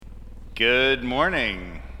Good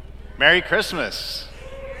morning. Merry Christmas.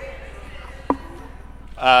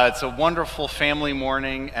 It's a wonderful family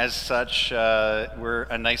morning. As such, we're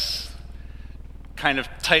a nice, kind of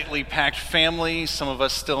tightly packed family. Some of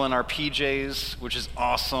us still in our PJs, which is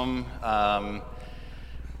awesome. I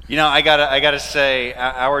gotta say,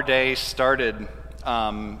 our day started.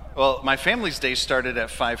 My family's day started at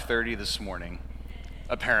 5:30 this morning,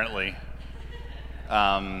 apparently.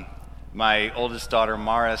 My oldest daughter,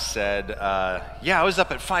 Mara, said, I was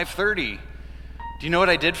up at 5:30. Do you know what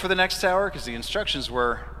I did for the next hour? Because the instructions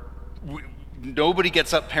were, nobody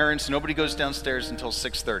gets up, parents, nobody goes downstairs until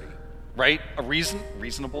 6:30, right? A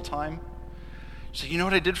reasonable time. She said, you know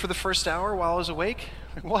what I did for the first hour while I was awake?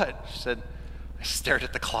 Like, what? She said, I stared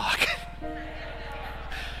at the clock.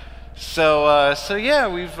 So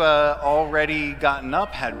we've already gotten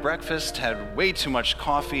up, had breakfast, had way too much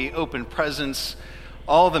coffee, opened presents.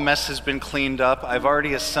 All the mess has been cleaned up. I've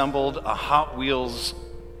already assembled a Hot Wheels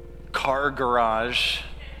car garage.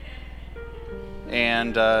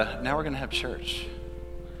 And now we're going to have church.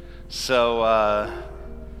 So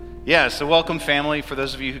welcome, family. For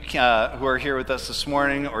those of you who are here with us this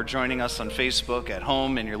morning or joining us on Facebook, at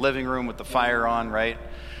home, in your living room with the fire on, right?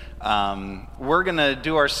 We're going to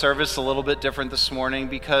do our service a little bit different this morning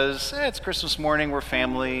because it's Christmas morning, we're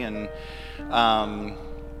family, and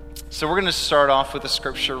so we're going to start off with a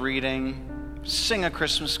scripture reading, sing a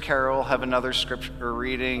Christmas carol, have another scripture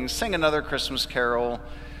reading, sing another Christmas carol,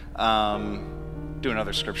 do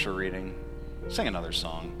another scripture reading, sing another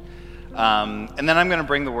song. And then I'm going to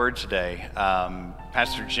bring the word today.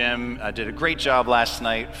 Pastor Jim did a great job last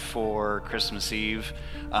night for Christmas Eve.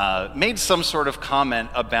 Made some sort of comment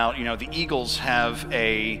about, the Eagles have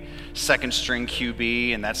a second string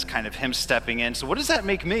QB, and that's kind of him stepping in. So what does that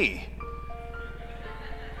make me?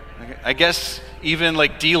 I guess even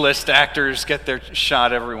like D-list actors get their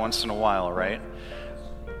shot every once in a while, right?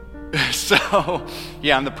 So,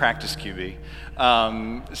 I'm the practice QB.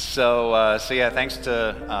 Thanks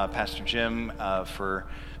to Pastor Jim for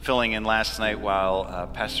filling in last night while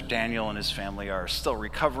Pastor Daniel and his family are still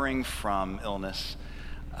recovering from illness.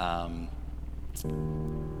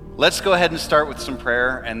 Let's go ahead and start with some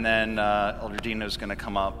prayer, and then Elder Dino's going to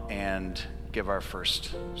come up and give our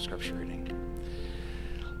first scripture reading.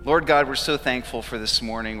 Lord God, we're so thankful for this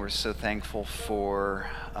morning. We're so thankful for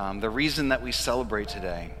the reason that we celebrate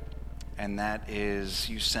today, and that is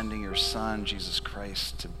you sending your Son, Jesus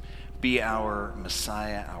Christ, to be our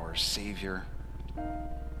Messiah, our Savior.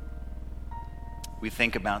 We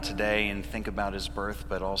think about today and think about his birth,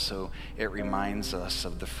 but also it reminds us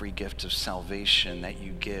of the free gift of salvation that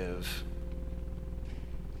you give.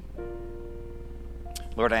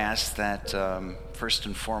 Lord, I ask that first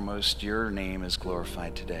and foremost, your name is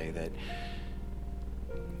glorified today, that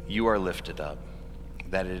you are lifted up,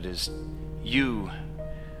 that it is you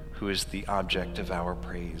who is the object of our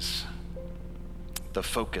praise, the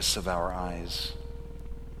focus of our eyes,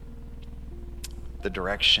 the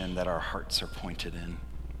direction that our hearts are pointed in.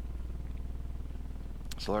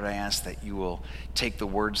 So Lord, I ask that you will take the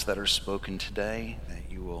words that are spoken today,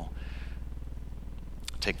 that you will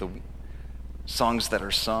take the songs that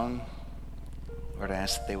are sung. Lord, I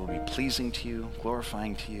ask that they will be pleasing to you,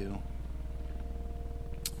 glorifying to you,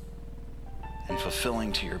 and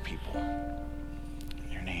fulfilling to your people.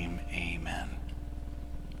 In your name, amen.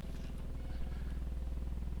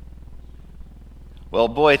 Well,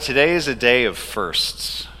 boy, today is a day of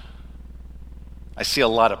firsts. I see a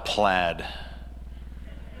lot of plaid.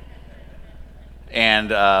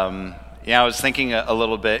 And, I was thinking a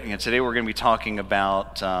little bit, today we're going to be talking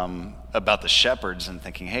about the shepherds and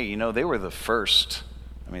thinking, hey, they were the first,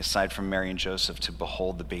 aside from Mary and Joseph, to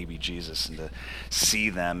behold the baby Jesus and to see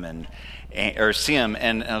them or see him.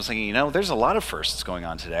 And I was thinking, there's a lot of firsts going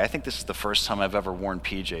on today. I think this is the first time I've ever worn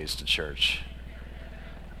PJs to church.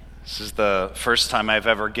 This is the first time I've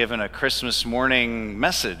ever given a Christmas morning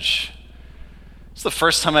message. It's the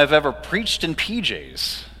first time I've ever preached in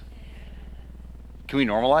PJs. Can we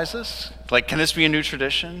normalize this? Can this be a new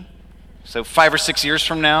tradition? So 5 or 6 years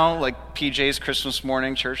from now, PJ's Christmas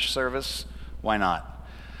morning church service, why not?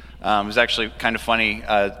 It was actually kind of funny.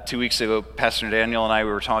 2 weeks ago, Pastor Daniel and I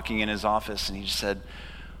were talking in his office, and he just said,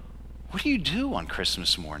 what do you do on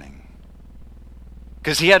Christmas morning?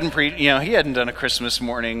 Because he hadn't done a Christmas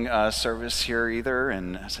morning service here either,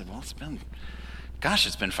 and I said, well, it's been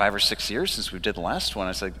 5 or 6 years since we did the last one.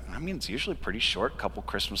 I said, it's usually pretty short, couple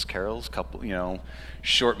Christmas carols, couple,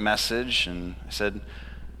 short message, and I said,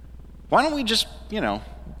 why don't we just,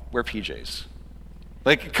 wear PJs?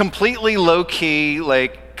 Completely low-key,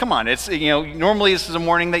 come on, it's, normally this is a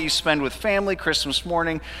morning that you spend with family, Christmas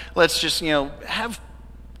morning. Let's just, have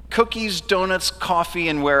cookies, donuts, coffee,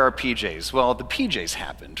 and wear our PJs. Well, the PJs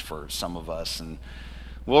happened for some of us, and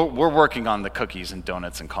we're working on the cookies and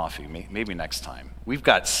donuts and coffee, maybe next time. We've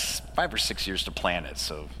got 5 or 6 years to plan it,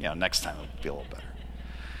 so next time it'll be a little better.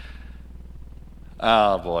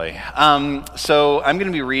 Oh, boy. So I'm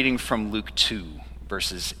going to be reading from Luke 2,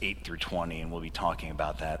 verses 8 through 20, and we'll be talking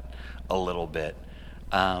about that a little bit.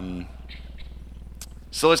 So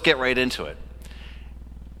let's get right into it.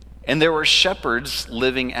 And there were shepherds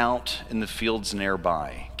living out in the fields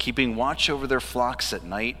nearby, keeping watch over their flocks at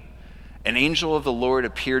night. An angel of the Lord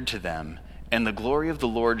appeared to them, and the glory of the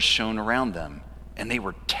Lord shone around them, and they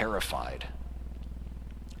were terrified.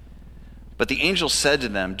 But the angel said to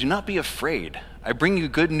them, "Do not be afraid. I bring you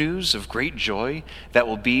good news of great joy that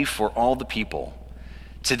will be for all the people.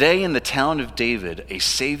 Today in the town of David, a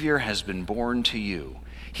Savior has been born to you.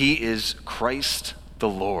 He is Christ the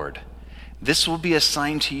Lord. This will be a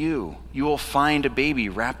sign to you. You will find a baby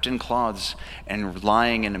wrapped in cloths and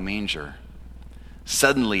lying in a manger."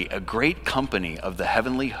 Suddenly, a great company of the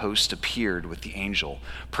heavenly host appeared with the angel,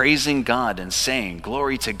 praising God and saying,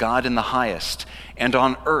 "Glory to God in the highest, and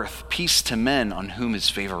on earth peace to men on whom his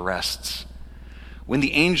favor rests." When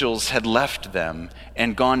the angels had left them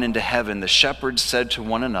and gone into heaven, the shepherds said to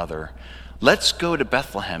one another, "Let's go to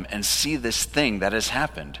Bethlehem and see this thing that has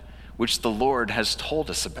happened, which the Lord has told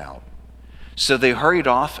us about." So they hurried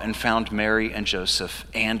off and found Mary and Joseph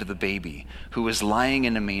and the baby, who was lying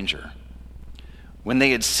in a manger. When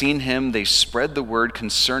they had seen him, they spread the word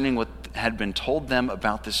concerning what had been told them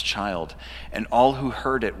about this child, and all who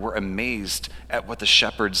heard it were amazed at what the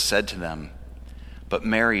shepherds said to them. But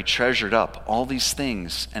Mary treasured up all these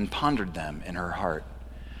things and pondered them in her heart.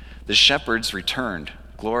 The shepherds returned,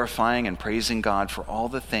 glorifying and praising God for all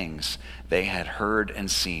the things they had heard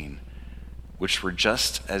and seen, which were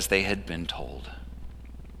just as they had been told.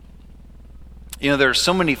 There are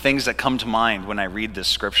so many things that come to mind when I read this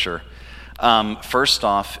scripture. First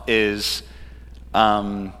off is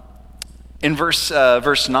in verse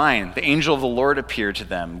 9, the angel of the Lord appeared to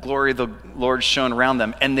them. Glory of the Lord shone around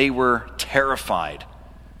them, and they were terrified.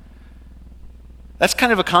 That's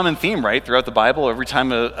kind of a common theme, right, throughout the Bible. Every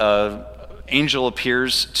time an angel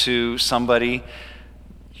appears to somebody,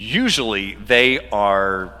 usually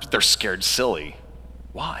they're scared silly.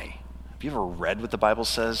 Why? Have you ever read what the Bible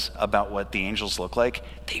says about what the angels look like?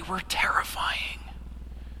 They were terrifying.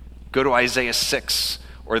 Go to Isaiah 6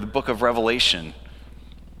 or the book of Revelation.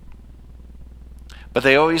 But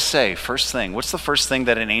they always say, first thing, what's the first thing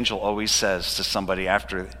that an angel always says to somebody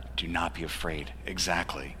after? Do not be afraid.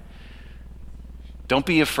 Exactly. Don't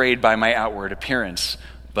be afraid by my outward appearance,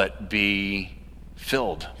 but be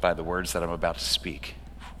filled by the words that I'm about to speak.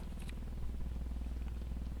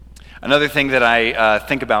 Another thing that I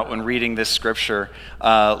think about when reading this scripture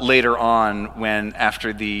later on, when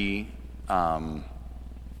after the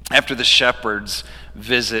shepherds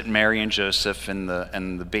visit Mary and Joseph and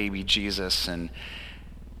the baby Jesus, and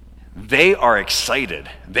they are excited.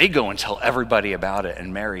 They go and tell everybody about it,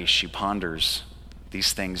 and Mary, she ponders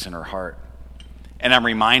these things in her heart. And I'm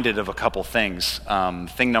reminded of a couple things.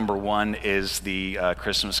 Thing number one is the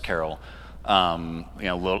Christmas Carol,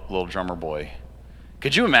 Little Drummer Boy.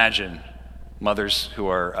 Could you imagine mothers who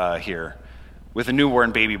are here with a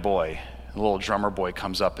newborn baby boy? The little drummer boy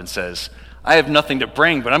comes up and says, "I have nothing to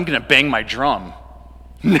bring, but I'm going to bang my drum."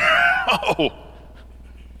 No!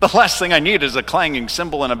 The last thing I need is a clanging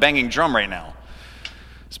cymbal and a banging drum right now.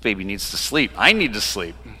 This baby needs to sleep. I need to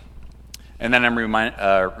sleep. And then I'm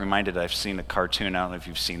reminded, I've seen a cartoon, I don't know if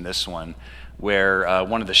you've seen this one, where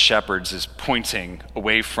one of the shepherds is pointing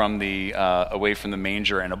away from the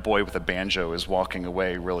manger, and a boy with a banjo is walking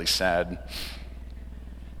away really sad.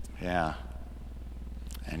 Yeah.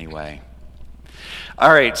 Anyway.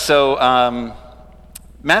 All right, so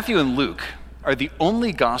Matthew and Luke are the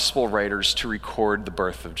only gospel writers to record the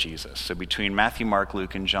birth of Jesus. So between Matthew, Mark,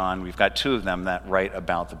 Luke, and John, we've got two of them that write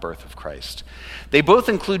about the birth of Christ. They both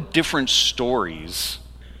include different stories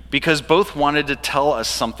because both wanted to tell us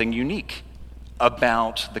something unique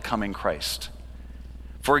about the coming Christ.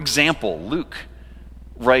 For example, Luke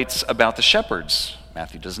writes about the shepherds.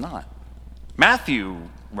 Matthew does not. Matthew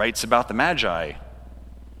writes about the Magi.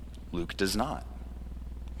 Luke does not.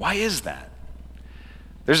 Why is that?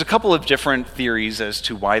 There's a couple of different theories as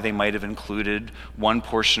to why they might have included one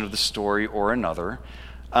portion of the story or another.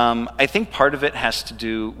 I think part of it has to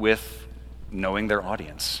do with knowing their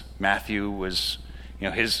audience. Matthew was,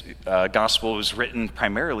 his gospel was written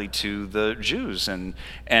primarily to the Jews, and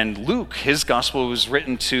Luke, his gospel was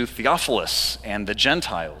written to Theophilus and the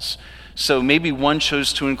Gentiles. So maybe one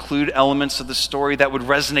chose to include elements of the story that would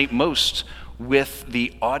resonate most with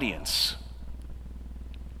the audience.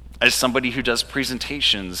 As somebody who does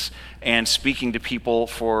presentations and speaking to people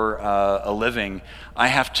for a living, I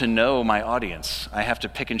have to know my audience. I have to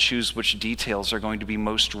pick and choose which details are going to be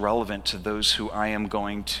most relevant to those who I am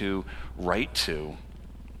going to write to.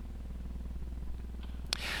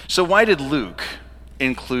 So why did Luke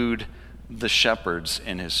include the shepherds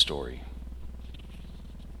in his story?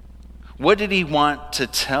 What did he want to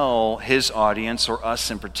tell his audience, or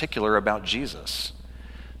us in particular, about Jesus?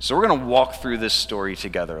 So we're going to walk through this story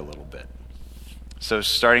together a little bit. So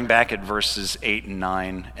starting back at verses 8 and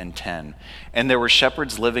 9 and 10. And there were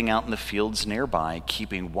shepherds living out in the fields nearby,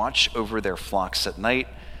 keeping watch over their flocks at night.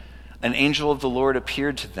 An angel of the Lord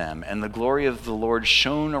appeared to them, and the glory of the Lord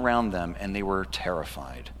shone around them, and they were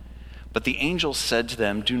terrified. But the angel said to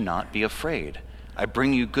them, "Do not be afraid. I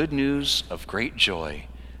bring you good news of great joy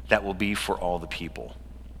that will be for all the people."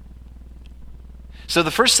 So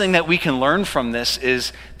the first thing that we can learn from this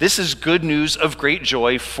is good news of great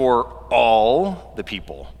joy for all the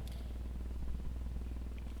people.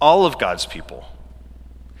 All of God's people.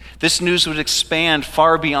 This news would expand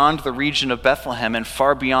far beyond the region of Bethlehem and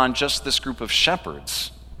far beyond just this group of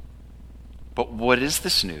shepherds. But what is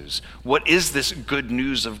this news? What is this good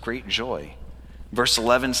news of great joy? Verse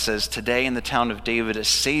 11 says, "Today in the town of David a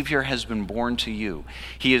Savior has been born to you.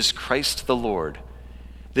 He is Christ the Lord.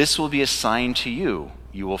 This will be a sign to you.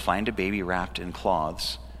 You will find a baby wrapped in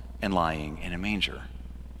cloths and lying in a manger."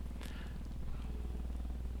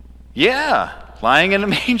 Yeah, lying in a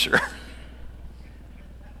manger.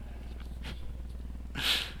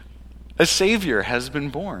 A Savior has been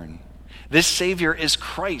born. This Savior is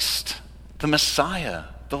Christ, the Messiah,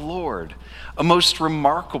 the Lord. A most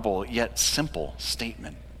remarkable yet simple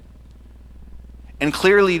statement. And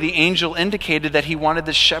clearly the angel indicated that he wanted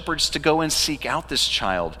the shepherds to go and seek out this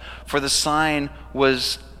child, for the sign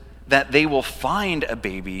was that they will find a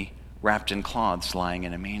baby wrapped in cloths lying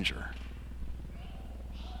in a manger.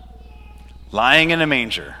 Lying in a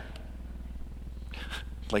manger.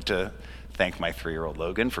 I'd like to thank my 3-year-old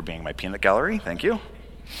Logan for being my peanut gallery. Thank you.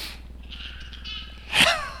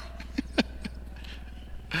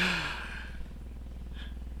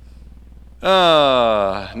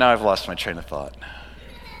 Now I've lost my train of thought.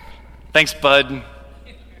 Thanks, bud.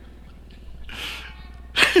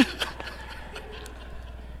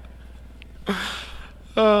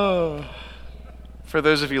 For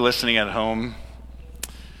those of you listening at home,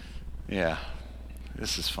 yeah,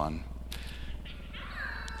 this is fun.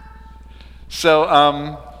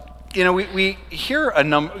 So, we hear a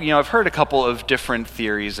number, I've heard a couple of different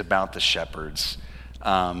theories about the shepherds.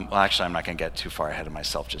 Well, actually, I'm not going to get too far ahead of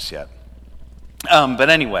myself just yet. But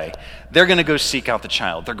anyway, they're going to go seek out the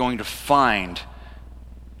child. They're going to find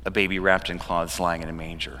a baby wrapped in cloths lying in a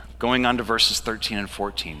manger. Going on to verses 13 and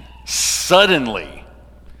 14. Suddenly,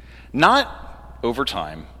 not over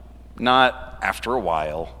time, not after a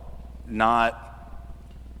while, not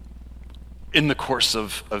in the course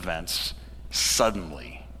of events,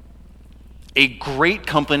 suddenly, a great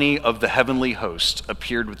company of the heavenly host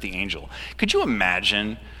appeared with the angel. Could you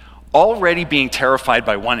imagine already being terrified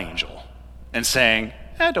by one angel and saying,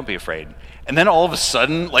 don't be afraid. And then all of a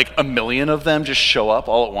sudden, like 1 million of them just show up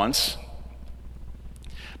all at once?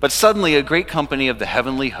 But suddenly a great company of the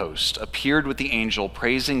heavenly host appeared with the angel,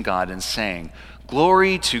 praising God and saying,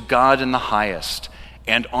 "Glory to God in the highest,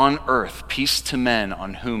 and on earth peace to men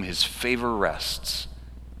on whom his favor rests."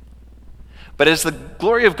 But as the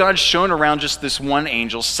glory of God shone around just this one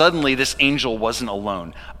angel, suddenly this angel wasn't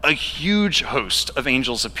alone. A huge host of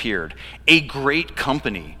angels appeared, a great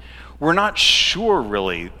company. We're not sure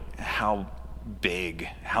really how big,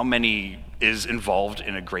 how many is involved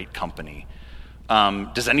in a great company.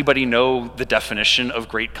 Does anybody know the definition of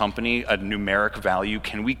great company, a numeric value?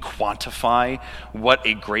 Can we quantify what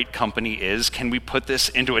a great company is? Can we put this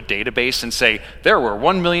into a database and say, there were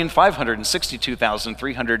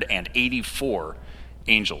 1,562,384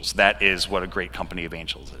 angels. That is what a great company of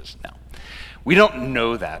angels is. No, we don't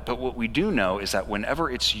know that, but what we do know is that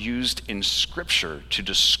whenever it's used in Scripture to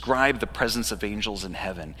describe the presence of angels in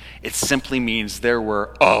heaven, it simply means there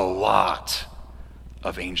were a lot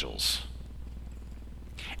of angels.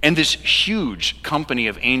 And this huge company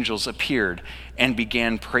of angels appeared and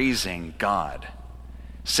began praising God,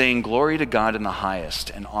 saying, "Glory to God in the highest,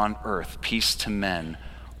 and on earth peace to men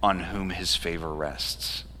on whom his favor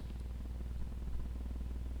rests."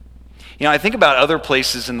 I think about other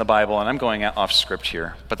places in the Bible, and I'm going off script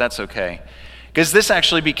here, but that's okay, because this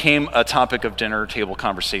actually became a topic of dinner table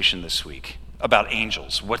conversation this week. about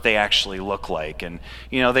angels, what they actually look like. And,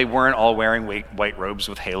 they weren't all wearing white robes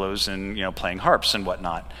with halos and, playing harps and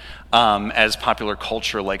whatnot, as popular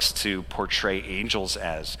culture likes to portray angels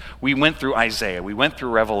as. We went through Isaiah, we went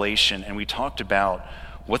through Revelation, and we talked about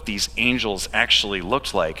what these angels actually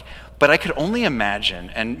looked like. But I could only imagine,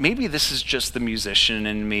 and maybe this is just the musician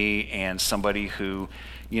in me and somebody who,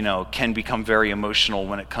 can become very emotional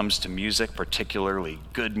when it comes to music, particularly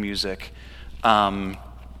good music. And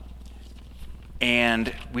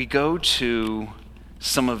we go to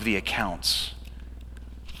some of the accounts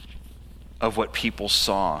of what people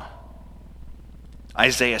saw.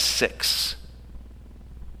 Isaiah 6,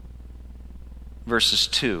 verses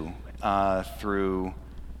 2 through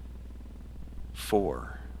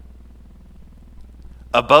 4.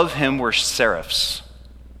 Above him were seraphs,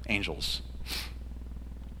 angels,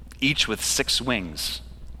 each with 6 wings.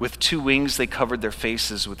 With 2 wings they covered their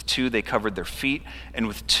faces, with 2 they covered their feet, and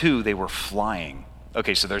with 2 they were flying.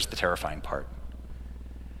 Okay, so there's the terrifying part.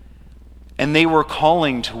 And they were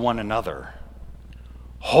calling to one another,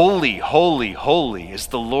 "Holy, holy, holy is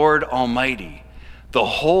the Lord Almighty. The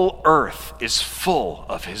whole earth is full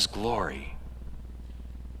of his glory."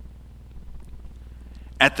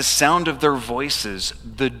 At the sound of their voices,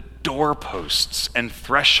 the doorposts and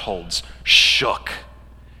thresholds shook,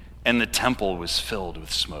 and the temple was filled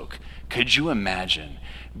with smoke. Could you imagine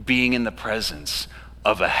being in the presence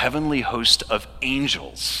of a heavenly host of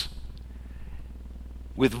angels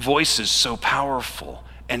with voices so powerful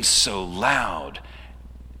and so loud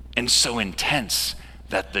and so intense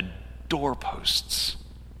that the doorposts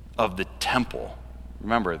of the temple,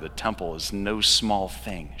 remember the temple is no small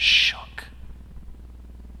thing, shook?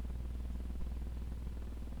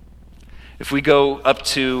 If we go up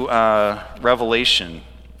to Revelation,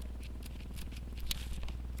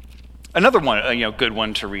 another one, good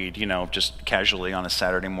one to read, just casually on a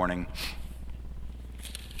Saturday morning.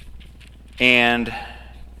 And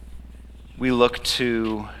we look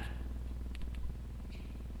to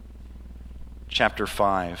chapter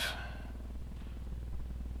 5,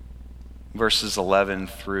 verses 11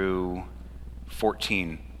 through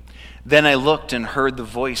 14. Then I looked and heard the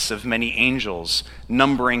voice of many angels,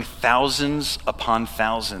 numbering thousands upon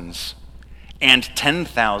thousands, and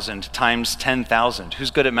 10,000 times 10,000. Who's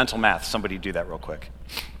good at mental math? Somebody do that real quick.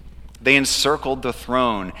 They encircled the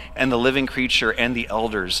throne and the living creature and the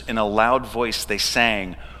elders. In a loud voice they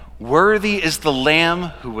sang, "Worthy is the Lamb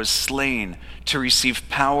who was slain to receive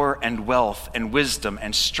power and wealth and wisdom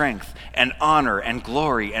and strength and honor and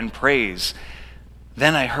glory and praise."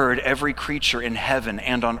 Then I heard every creature in heaven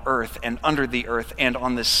and on earth and under the earth and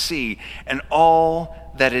on the sea and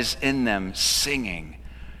all that is in them singing,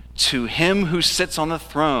 "To him who sits on the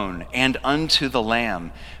throne and unto the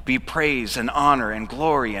Lamb be praise and honor and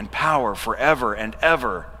glory and power forever and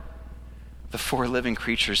ever." The 4 living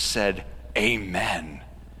creatures said, "Amen."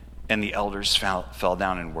 And the elders fell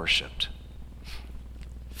down and worshiped.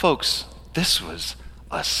 Folks, this was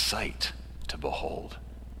a sight to behold.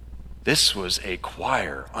 This was a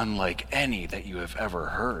choir unlike any that you have ever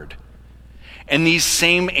heard. And these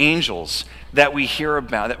same angels that we hear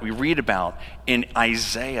about, that we read about in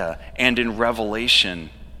Isaiah and in Revelation,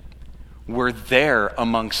 were there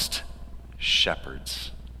amongst shepherds,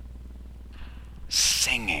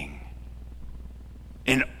 singing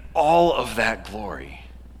in all of that glory.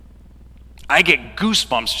 I get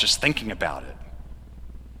goosebumps just thinking about it.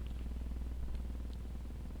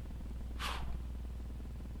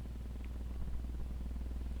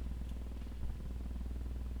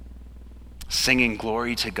 Singing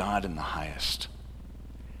glory to God in the highest,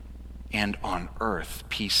 and on earth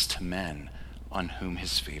peace to men on whom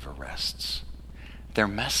his favor rests. Their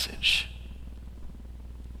message,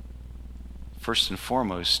 first and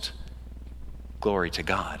foremost, glory to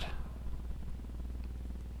God,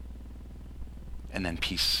 and then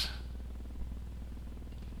peace.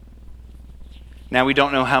 Now, we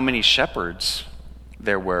don't know how many shepherds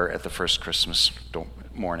there were at the first Christmas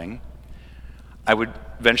morning. I would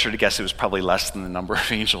venture to guess it was probably less than the number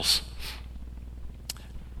of angels.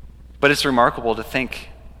 But it's remarkable to think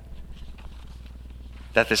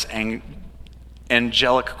that this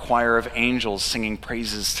angelic choir of angels singing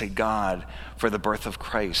praises to God for the birth of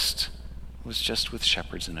Christ was just with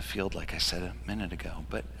shepherds in a field, like I said a minute ago.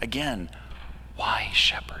 But again, why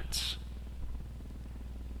shepherds?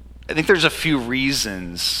 I think there's a few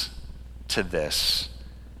reasons to this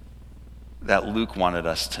that Luke wanted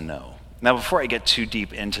us to know. Now, before I get too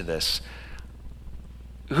deep into this,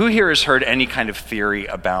 who here has heard any kind of theory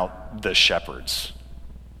about the shepherds?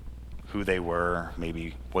 Who they were,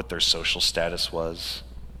 maybe what their social status was?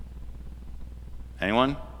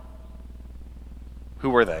 Anyone?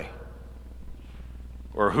 Who were they?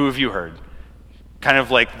 Or who have you heard? Kind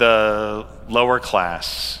of like the lower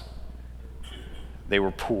class. They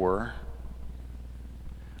were poor.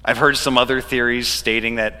 I've heard some other theories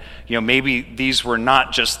stating that, maybe these were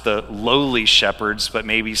not just the lowly shepherds, but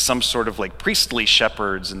maybe some sort of like priestly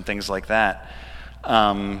shepherds and things like that.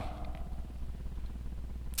 I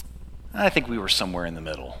think we were somewhere in the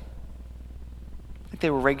middle. I think they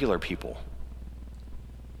were regular people.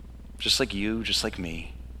 Just like you, just like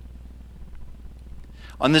me.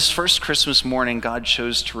 On this first Christmas morning, God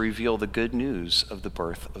chose to reveal the good news of the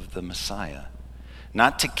birth of the Messiah.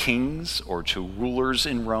 Not to kings or to rulers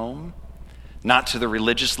in Rome, not to the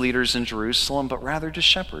religious leaders in Jerusalem, but rather to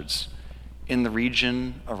shepherds in the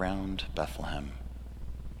region around Bethlehem.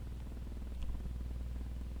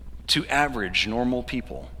 To average, normal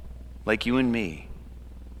people like you and me.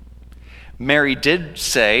 Mary did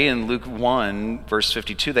say in Luke 1, verse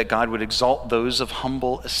 52, that God would exalt those of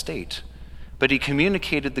humble estate, but he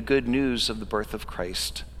communicated the good news of the birth of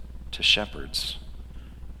Christ to shepherds.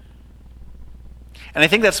 And I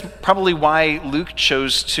think that's probably why Luke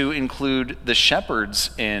chose to include the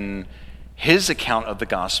shepherds in his account of the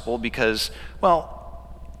gospel, because,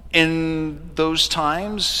 in those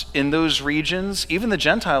times, in those regions, even the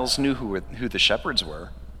Gentiles knew who the shepherds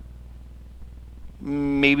were.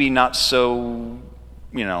 Maybe not so,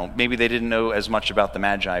 maybe they didn't know as much about the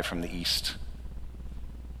Magi from the east.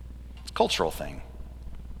 It's a cultural thing.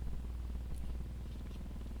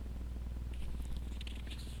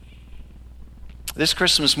 This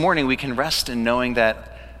Christmas morning, we can rest in knowing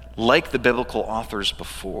that, like the biblical authors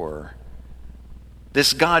before,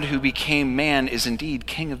 this God who became man is indeed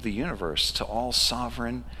King of the universe, the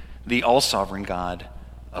all-sovereign God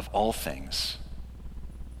of all things.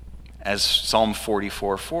 As Psalm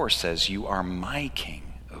 44:4 says, "You are my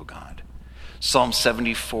King, O God." Psalm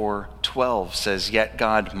 74:12 says, "Yet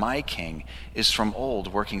God, my King, is from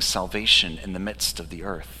old, working salvation in the midst of the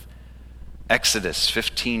earth." Exodus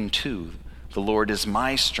 15:2, "The Lord is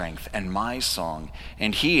my strength and my song,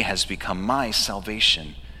 and he has become my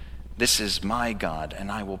salvation. This is my God,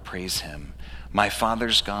 and I will praise him, my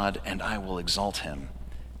Father's God, and I will exalt him."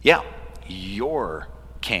 Yeah, your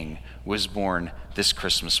King was born this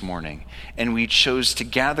Christmas morning, and we chose to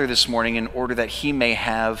gather this morning in order that he may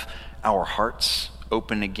have our hearts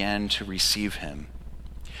open again to receive him.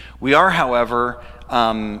 We are, however,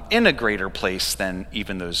 in a greater place than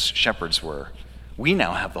even those shepherds were. We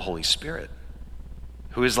now have the Holy Spirit,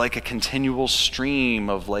 who is like a continual stream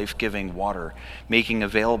of life-giving water, making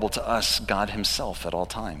available to us God himself at all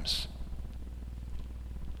times.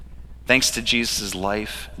 Thanks to Jesus'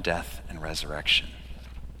 life, death, and resurrection.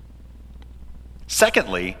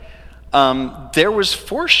 Secondly, there was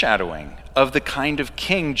foreshadowing of the kind of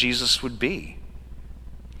king Jesus would be.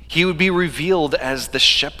 He would be revealed as the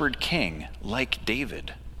shepherd king, like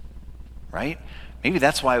David, right? Maybe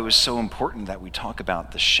that's why it was so important that we talk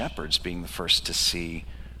about the shepherds being the first to see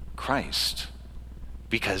Christ,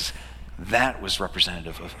 because that was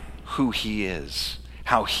representative of who he is,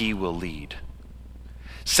 how he will lead.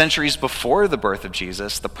 Centuries before the birth of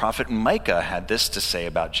Jesus, the prophet Micah had this to say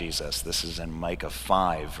about Jesus. This is in Micah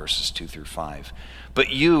 5, verses 2 through 5.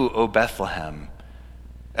 "But you, O Bethlehem,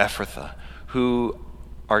 Ephrathah, who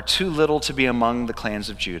are too little to be among the clans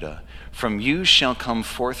of Judah, from you shall come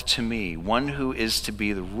forth to me one who is to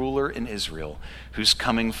be the ruler in Israel, whose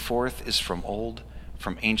coming forth is from old,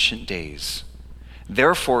 from ancient days.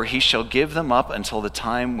 Therefore he shall give them up until the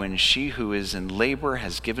time when she who is in labor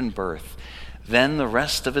has given birth. Then the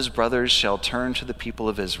rest of his brothers shall turn to the people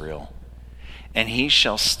of Israel. And he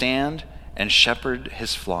shall stand and shepherd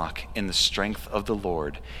his flock in the strength of the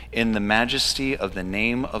Lord, in the majesty of the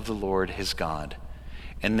name of the Lord his God.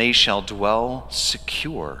 And they shall dwell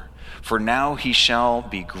secure, for now he shall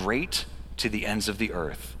be great to the ends of the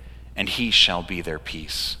earth, and he shall be their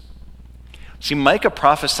peace." See, Micah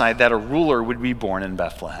prophesied that a ruler would be born in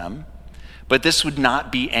Bethlehem, but this would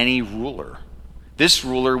not be any ruler. This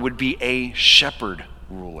ruler would be a shepherd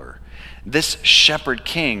ruler. This shepherd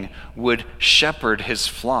king would shepherd his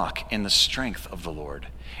flock in the strength of the Lord,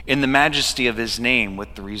 in the majesty of his name,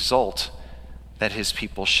 with the result that his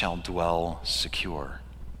people shall dwell secure.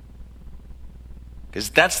 Because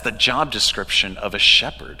that's the job description of a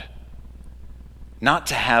shepherd. Not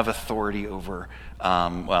to have authority over,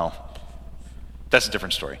 that's a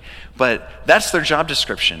different story. But that's their job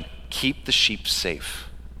description. Keep the sheep safe.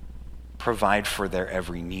 Provide for their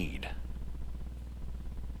every need.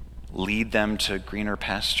 Lead them to greener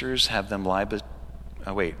pastures, have them lie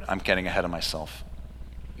I'm getting ahead of myself.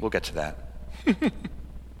 We'll get to that.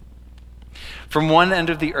 From one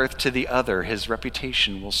end of the earth to the other, his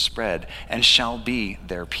reputation will spread and shall be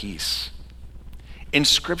their peace. In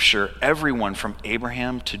Scripture, everyone from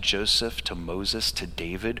Abraham to Joseph to Moses to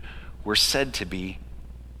David were said to be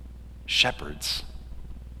shepherds.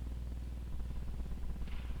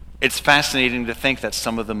 It's fascinating to think that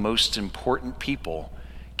some of the most important people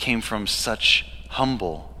came from such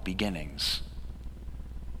humble beginnings.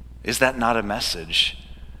 Is that not a message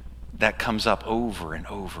that comes up over and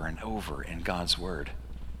over and over in God's Word?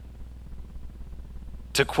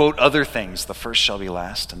 To quote other things, the first shall be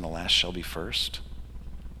last and the last shall be first.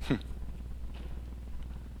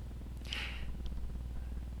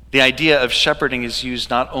 The idea of shepherding is used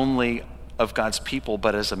not only of God's people,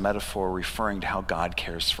 but as a metaphor referring to how God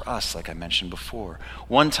cares for us, like I mentioned before.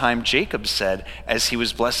 One time, Jacob said, as he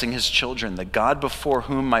was blessing his children, "The God before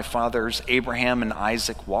whom my fathers Abraham and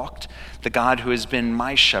Isaac walked, the God who has been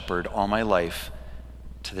my shepherd all my life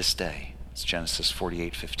to this day." It's Genesis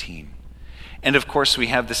 48:15. And of course, we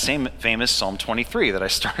have the same famous Psalm 23 that I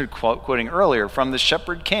started quoting earlier from the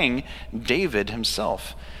shepherd king, David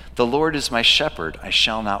himself. "The Lord is my shepherd, I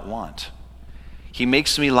shall not want. He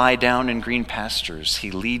makes me lie down in green pastures.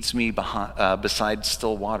 He leads me beside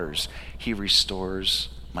still waters. He restores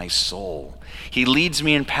my soul. He leads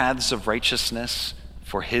me in paths of righteousness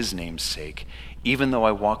for his name's sake. Even though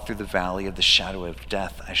I walk through the valley of the shadow of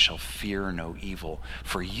death, I shall fear no evil.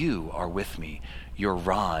 For you are with me. Your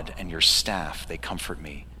rod and your staff, they comfort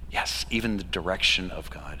me." Yes, even the direction of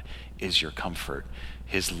God is your comfort.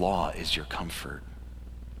 His law is your comfort.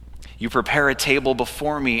 "You prepare a table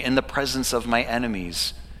before me in the presence of my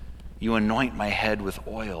enemies. You anoint my head with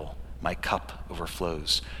oil. My cup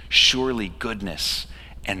overflows. Surely goodness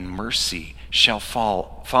and mercy shall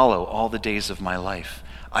follow all the days of my life.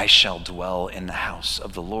 I shall dwell in the house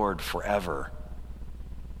of the Lord forever."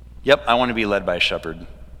 Yep, I want to be led by a shepherd.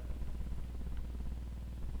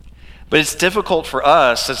 But it's difficult for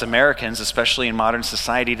us as Americans, especially in modern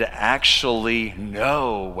society, to actually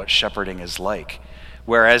know what shepherding is like.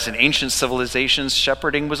 Whereas in ancient civilizations,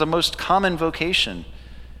 shepherding was a most common vocation.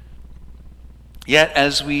 Yet,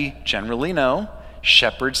 as we generally know,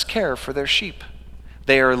 shepherds care for their sheep.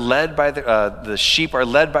 They are led by the sheep are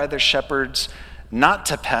led by their shepherds, not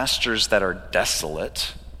to pastures that are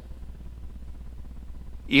desolate.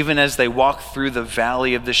 Even as they walk through the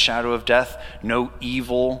valley of the shadow of death, no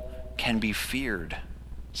evil can be feared,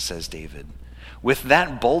 says David. With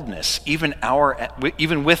that boldness, even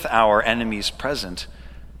with our enemies present,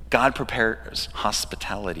 God prepares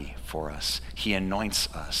hospitality for us. He anoints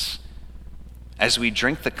us. As we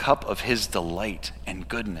drink the cup of his delight and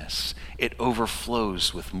goodness, it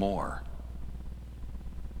overflows with more.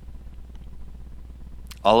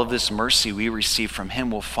 All of this mercy we receive from him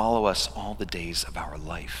will follow us all the days of our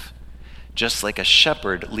life. Just like a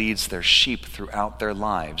shepherd leads their sheep throughout their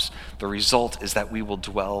lives, the result is that we will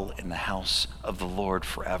dwell in the house of the Lord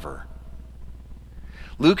forever.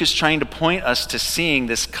 Luke is trying to point us to seeing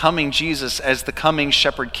this coming Jesus as the coming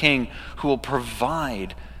shepherd king who will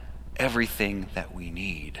provide everything that we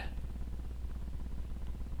need.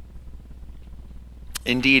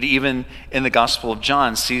 Indeed, even in the Gospel of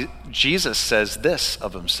John, Jesus says this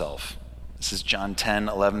of himself. This is John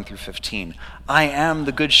 10:11-15. "I am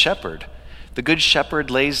the good shepherd. The good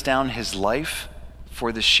shepherd lays down his life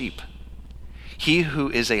for the sheep. He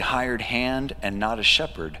who is a hired hand and not a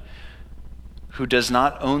shepherd, who does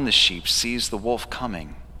not own the sheep, sees the wolf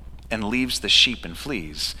coming and leaves the sheep and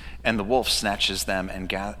flees, and the wolf snatches them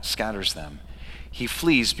and scatters them. He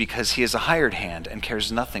flees because he is a hired hand and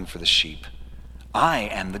cares nothing for the sheep. I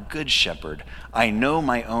am the good shepherd. I know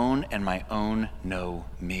my own, and my own know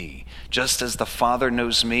me. Just as the Father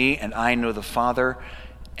knows me, and I know the Father,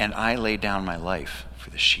 and I lay down my life for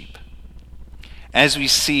the sheep." As we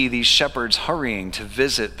see these shepherds hurrying to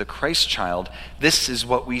visit the Christ child, this is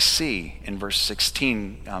what we see in verse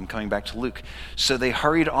 16, coming back to Luke. "So they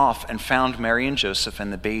hurried off and found Mary and Joseph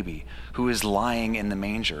and the baby, who is lying in the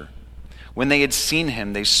manger. When they had seen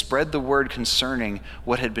him, they spread the word concerning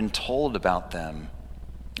what had been told about them,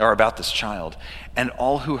 or about this child. And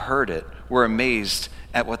all who heard it were amazed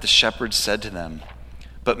at what the shepherds said to them.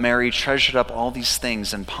 But Mary treasured up all these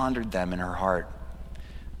things and pondered them in her heart.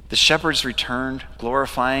 The shepherds returned,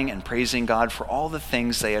 glorifying and praising God for all the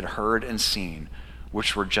things they had heard and seen,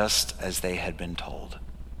 which were just as they had been told."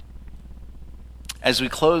 As we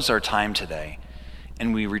close our time today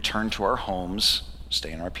and we return to our homes,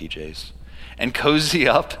 stay in our PJs, and cozy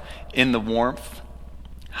up in the warmth,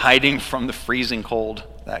 hiding from the freezing cold,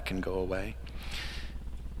 that can go away,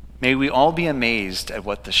 may we all be amazed at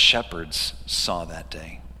what the shepherds saw that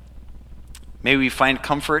day. May we find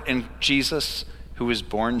comfort in Jesus, who was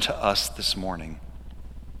born to us this morning,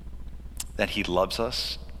 that he loves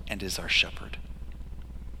us and is our shepherd.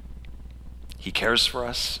 He cares for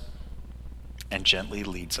us and gently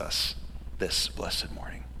leads us this blessed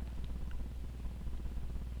morning.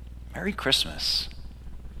 Merry Christmas.